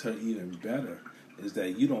what makes her even better is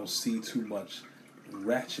that you don't see too much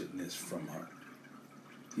ratchetness from her.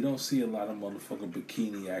 You don't see a lot of motherfucking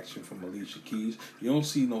bikini action from Alicia Keys. You don't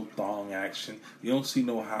see no thong action. You don't see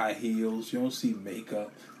no high heels. You don't see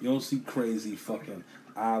makeup. You don't see crazy fucking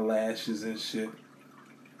eyelashes and shit.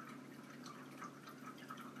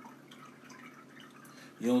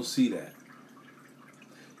 You don't see that.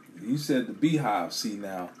 You said the Beehive. See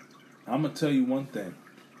now, I'm going to tell you one thing.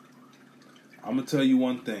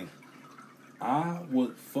 I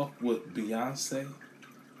would fuck with Beyonce,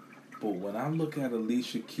 but when I look at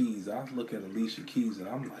Alicia Keys, I look at Alicia Keys and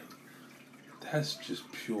I'm like, that's just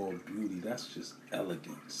pure beauty. That's just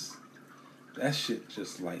elegance. That shit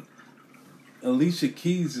just like, Alicia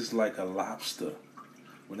Keys is like a lobster.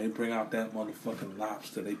 When they bring out that motherfucking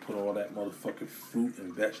lobster, they put all that motherfucking fruit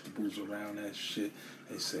and vegetables around that shit.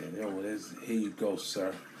 They say, yo, here you go,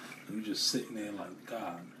 sir. You just sitting there like,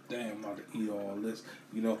 God damn, I'm about to eat all this.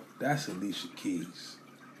 You know, that's Alicia Keys.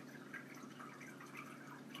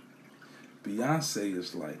 Beyonce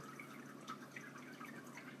is like,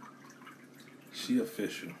 she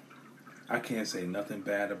official. I can't say nothing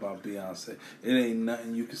bad about Beyonce. It ain't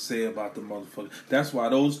nothing you can say about the motherfucker. That's why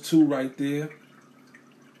those two right there,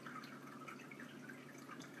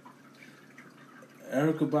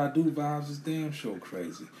 Erykah Badu vibes is damn sure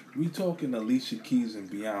crazy. We talking Alicia Keys and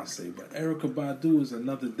Beyonce, but Erykah Badu is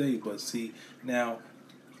another day. But see, now,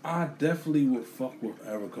 I definitely would fuck with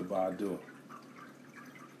Erykah Badu.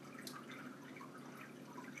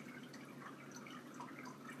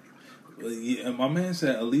 Yeah, my man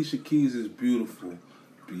said Alicia Keys is beautiful.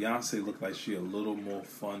 Beyonce look like she a little more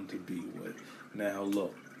fun to be with. Now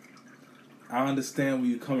look, I understand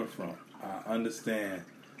where you're coming from. I understand.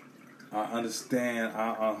 I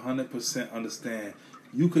 100% understand.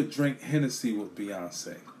 You could drink Hennessy with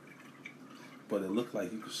Beyonce, but it looked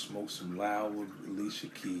like you could smoke some loud with Alicia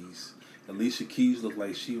Keys. Alicia Keys look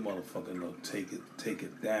like she motherfucking look take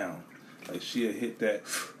it down. Like she'll hit that.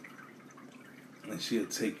 And she'll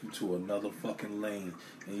take you to another fucking lane.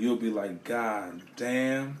 And you'll be like, God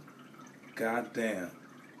damn.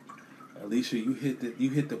 Alicia, you hit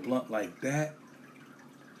the blunt like that.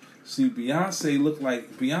 See, Beyonce look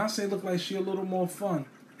like she a little more fun.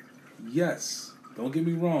 Yes. Don't get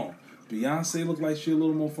me wrong. Beyonce look like she a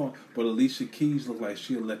little more fun. But Alicia Keys look like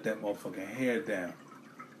she'll let that motherfucking hair down.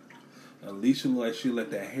 Alicia look like she'll let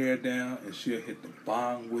that hair down and she'll hit the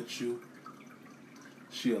bong with you.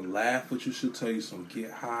 She'll laugh with you. She'll tell you some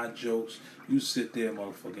get high jokes. You sit there,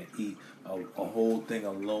 motherfucking eat a whole thing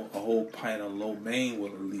of a whole pint of lo mein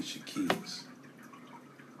with Alicia Keys.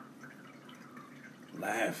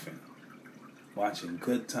 Laughing, watching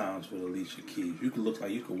Good Times with Alicia Keys. You could look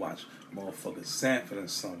like you could watch motherfucking Sanford and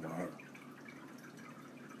Son with her.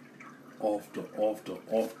 Off the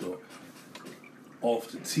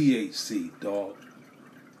THC, dog.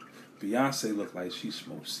 Beyonce look like she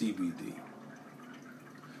smoked CBD.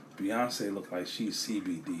 Beyonce look like she's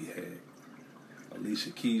CBD head.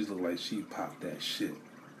 Alicia Keys look like she popped that shit.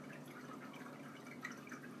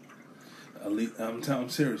 I'm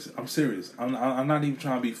serious. I'm not even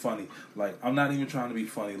trying to be funny. Like, I'm not even trying to be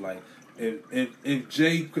funny. Like, if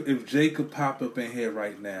Jay could pop up in here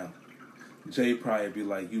right now, Jay probably be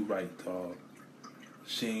like, "You right, dog.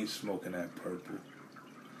 She ain't smoking that purple.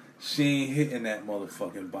 She ain't hitting that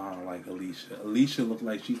motherfucking bong like Alicia. Alicia look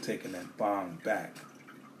like she taking that bong back."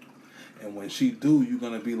 And when she do, you're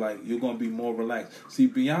gonna be more relaxed. See,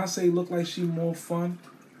 Beyonce look like she more fun.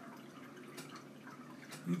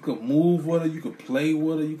 You could move with her, you could play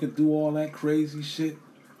with her, you could do all that crazy shit.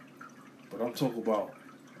 But I'm talking about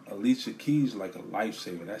Alicia Keys like a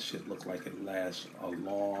lifesaver. That shit look like it lasts a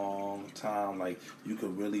long time. Like you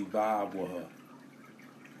could really vibe with her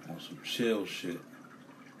on some chill shit.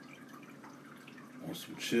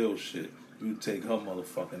 You take her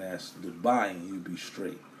motherfucking ass to Dubai and you be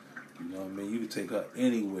straight. You know what I mean? You can take her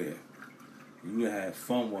anywhere. You can have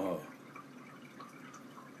fun with her.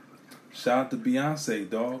 Shout out to Beyonce,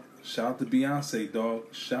 dog. Shout out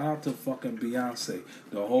to fucking Beyonce.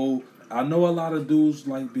 I know a lot of dudes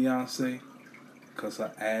like Beyonce because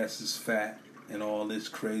her ass is fat and all this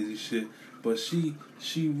crazy shit. But she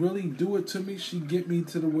really do it to me. She get me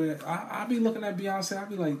to the where I be looking at Beyonce. I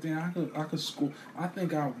be like, damn, I could score. I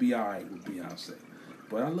think I'll be alright with Beyonce.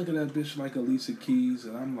 But I look at that bitch like Alicia Keys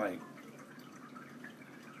and I'm like,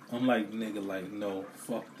 nigga, like, no,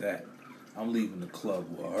 fuck that. I'm leaving the club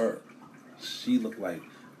with her. She look like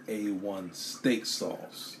A1 steak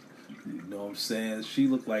sauce. You know what I'm saying? She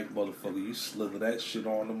look like motherfucker. You slither that shit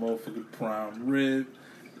on the motherfucking prime rib.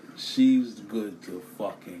 She's good to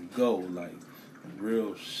fucking go. Like,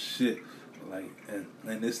 real shit. Like, and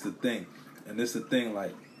it's the thing.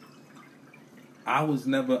 Like, I was a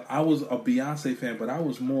Beyonce fan, but I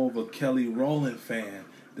was more of a Kelly Rowland fan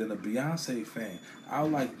than a Beyonce fan. I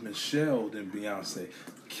like Michelle than Beyonce.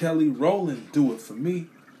 Kelly Rowland do it for me.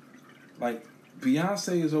 Like,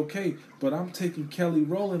 Beyonce is okay, but I'm taking Kelly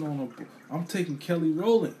Rowland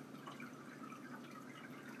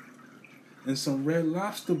and some Red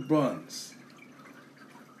Lobster buns.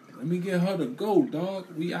 Let me get her to go, dog.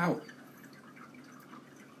 We out.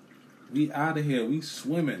 We out of here. We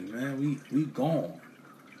swimming, man. We gone.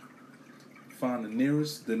 Find the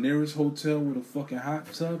nearest hotel with a fucking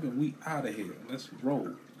hot tub, and we out of here. Let's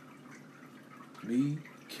roll. Me,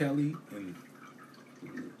 Kelly, and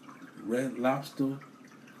Red Lobster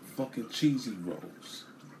fucking cheesy rolls.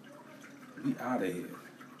 We out of here.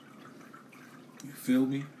 You feel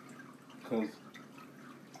me? Cause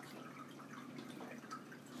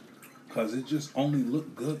Because it just only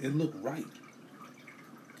looked good. It looked right.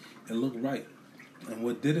 It looked right. And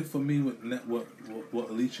what did it for me with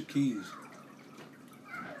Alicia Keys,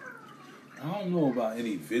 I don't know about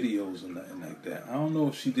any videos or nothing like that. I don't know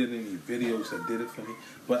if she did any videos that did it for me.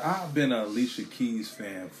 But I've been an Alicia Keys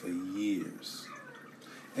fan for years.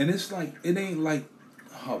 And it's like, it ain't like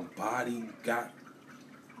her body got...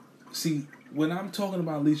 See, when I'm talking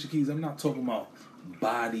about Alicia Keys, I'm not talking about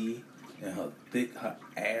body and her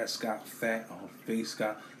ass got fat, her face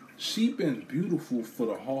got... She been beautiful for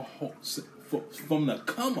the whole from the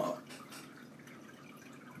come up.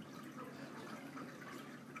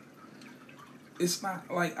 It's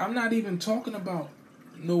not like, I'm not even talking about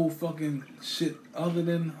no fucking shit other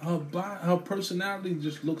than her body. Her personality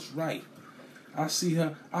just looks right. I see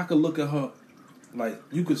her, I could look at her like,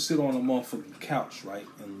 you could sit on a motherfucking couch, right?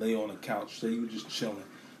 And lay on a couch. Say you just chilling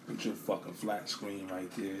with your fucking flat screen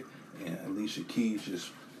right there. And Alicia Keys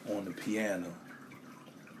just on the piano.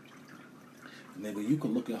 Nigga, you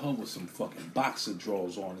could look at her with some fucking boxer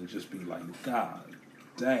drawers on and just be like, God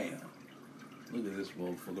damn. Look at this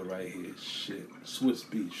motherfucker right here. Shit. Swiss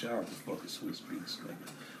Beats. Shout out to fucking Swiss Beats,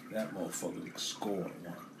 nigga. That motherfucker scored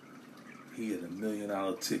one. He hit $1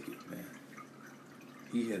 million ticket, man.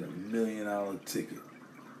 He hit $1 million ticket.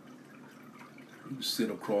 You can sit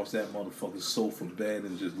across that motherfucker's sofa bed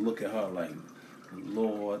and just look at her like,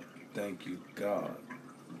 Lord, thank you, God.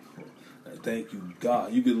 Thank you,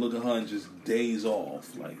 God. You could look at her and just daze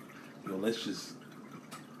off. Like, yo, let's just...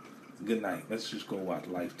 Good night. Let's just go watch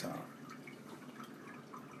Lifetime.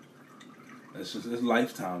 It's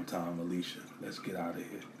Lifetime time, Alicia. Let's get out of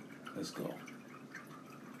here. Let's go.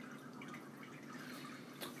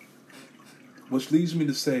 Which leads me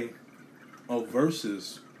to say, of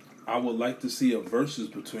verses, I would like to see a verses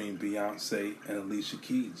between Beyonce and Alicia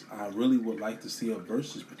Keys. I really would like to see a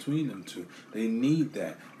verses between them two. They need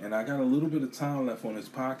that. And I got a little bit of time left on this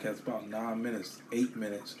podcast, about 9 minutes, 8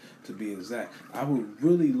 minutes to be exact. I would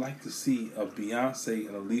really like to see a Beyonce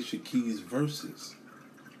and Alicia Keys verses.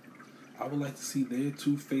 I would like to see their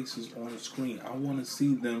two faces on the screen. I want to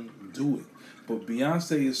see them do it. But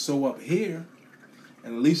Beyonce is so up here,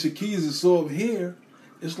 and Alicia Keys is so up here,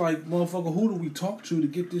 it's like, motherfucker, who do we talk to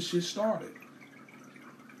get this shit started?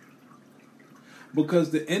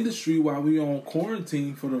 Because the industry, while we on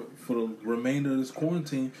quarantine for the remainder of this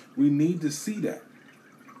quarantine, we need to see that.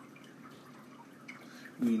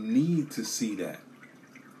 We need to see that.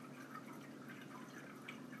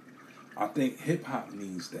 I think hip hop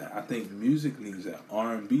needs that. I think music needs that.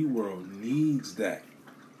 R&B world needs that.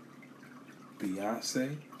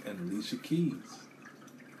 Beyonce and Alicia Keys.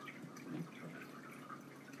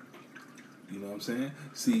 You know what I'm saying?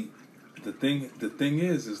 See, the thing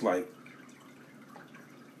is like,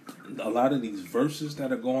 a lot of these verses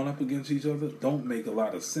that are going up against each other don't make a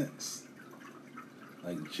lot of sense.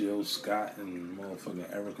 Like Jill Scott and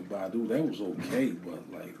motherfucking Erykah Badu, that was okay,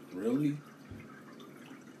 but like, really?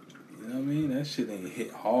 You know what I mean? That shit ain't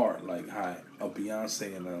hit hard like how a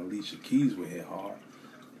Beyonce and Alicia Keys would hit hard.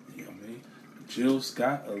 You know what I mean? Jill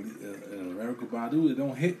Scott and Erykah Badu, it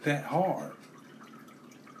don't hit that hard.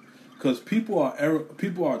 Because people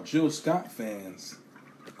are Jill Scott fans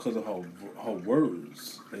because of her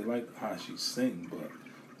words. They like how she sing, but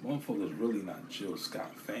motherfuckers really not Jill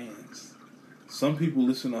Scott fans. Some people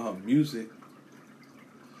listen to her music,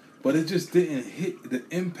 but it just didn't hit. The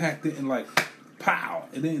impact didn't like, pow.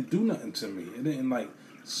 It didn't do nothing to me. It didn't like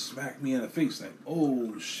smack me in the face like,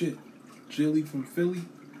 oh shit, Jilly from Philly.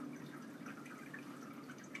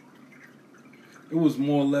 It was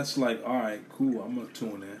more or less like, all right, cool, I'm gonna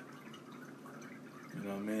tune in. You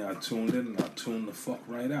know what I mean? I tuned in and I tuned the fuck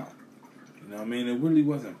right out. You know what I mean? It really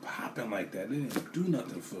wasn't popping like that. It didn't do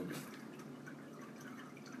nothing for me.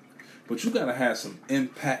 But you gotta have some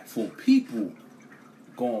impactful people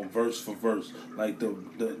going verse for verse. Like the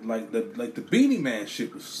Beanie Man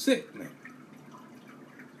shit was sick, man.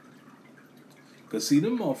 Cause see,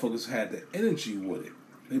 them motherfuckers had the energy with it.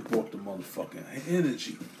 They brought the motherfucking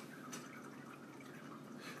energy.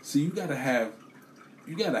 See, you gotta have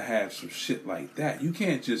some shit like that. You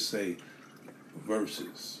can't just say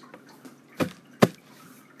verses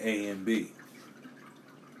A and B.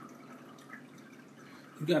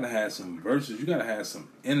 You gotta have some verses. You gotta have some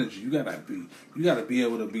energy. You gotta be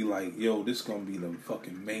able to be like, yo, this gonna be the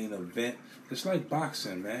fucking main event. It's like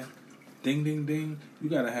boxing, man. Ding, ding, ding. You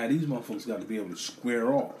gotta have these motherfuckers. Got to be able to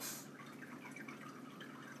square off.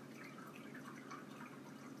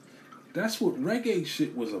 That's what reggae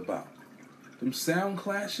shit was about. Them sound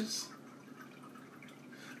clashes.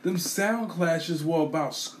 Them sound clashes were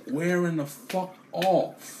about squaring the fuck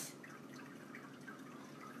off.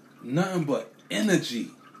 Nothing but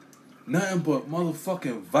energy. Nothing but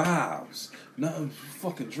motherfucking vibes. Nothing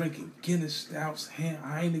fucking drinking Guinness stouts,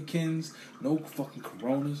 Heinekens, no fucking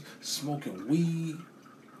Coronas, smoking weed,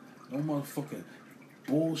 no motherfucking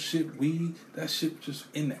bullshit weed. That shit just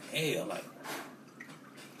in the air, like,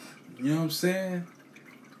 you know what I'm saying?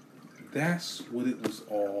 That's what it was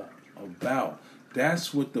all about.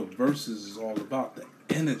 That's what the verses is all about, the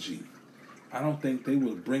energy. I don't think they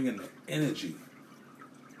were bringing the energy.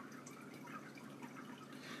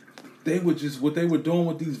 They were just, what they were doing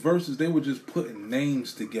with these verses, they were just putting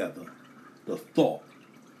names together. The thought.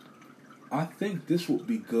 I think this would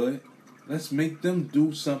be good. Let's make them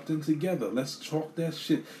do something together. Let's talk that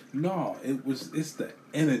shit. No, it's the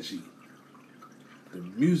energy. The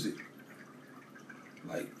music.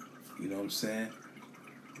 Like, you know what I'm saying?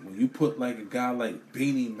 When you put like a guy like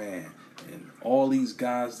Beanie Man and all these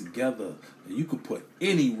guys together, and you could put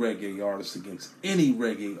any reggae artist against any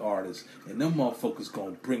reggae artist, and them motherfuckers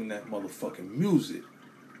gonna bring that motherfucking music.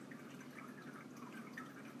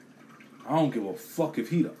 I don't give a fuck if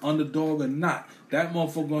he the underdog or not. That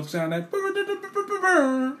motherfucker gonna sound like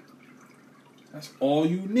that's all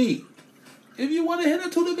you need. If you wanna hit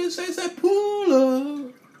it to the good say pull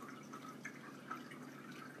up.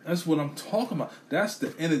 That's what I'm talking about. That's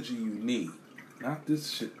the energy you need. Not this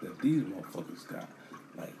shit that these motherfuckers got.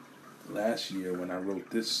 Like, last year when I wrote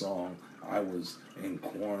this song, I was in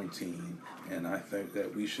quarantine, and I think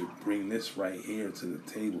that we should bring this right here to the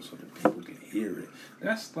table so that people can hear it.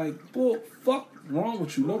 That's like, bull, fuck wrong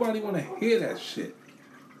with you? Nobody want to hear that shit.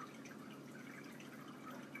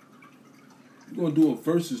 You gonna do a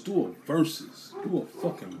versus, do a versus. Do a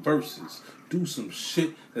fucking versus. Do some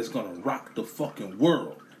shit that's gonna rock the fucking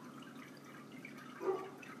world.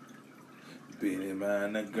 Being in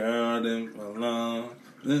mind, the garden alone.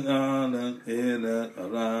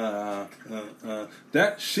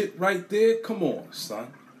 That shit right there, come on,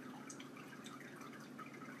 son.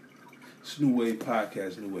 It's New Wave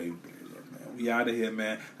Podcast, New Wave Radio, man. We out of here,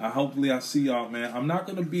 man. Hopefully I see y'all, man. I'm not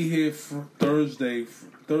gonna be here for Thursday.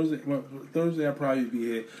 Thursday I'll probably be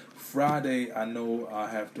here. Friday I know I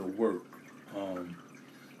have to work.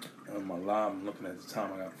 On my live, I'm looking at the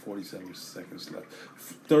time. I got 47 seconds left.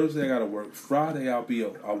 Thursday I gotta work. Friday I'll be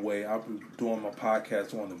away. I'll be doing my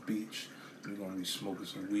podcast on the beach. We're gonna be smoking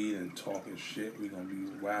some weed and talking shit. We're gonna be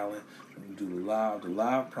wilding. We're gonna do the live. The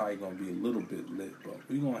live probably gonna be a little bit lit, but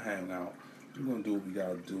we're gonna hang out. We're gonna do what we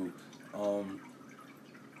gotta do.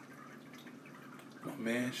 My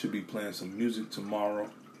man should be playing some music tomorrow.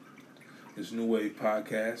 It's New Wave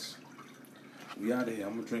Podcast. We out of here.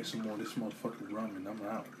 I'm gonna drink some more of this motherfucking rum and I'm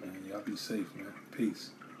out, man. Y'all be safe, man.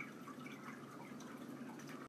 Peace.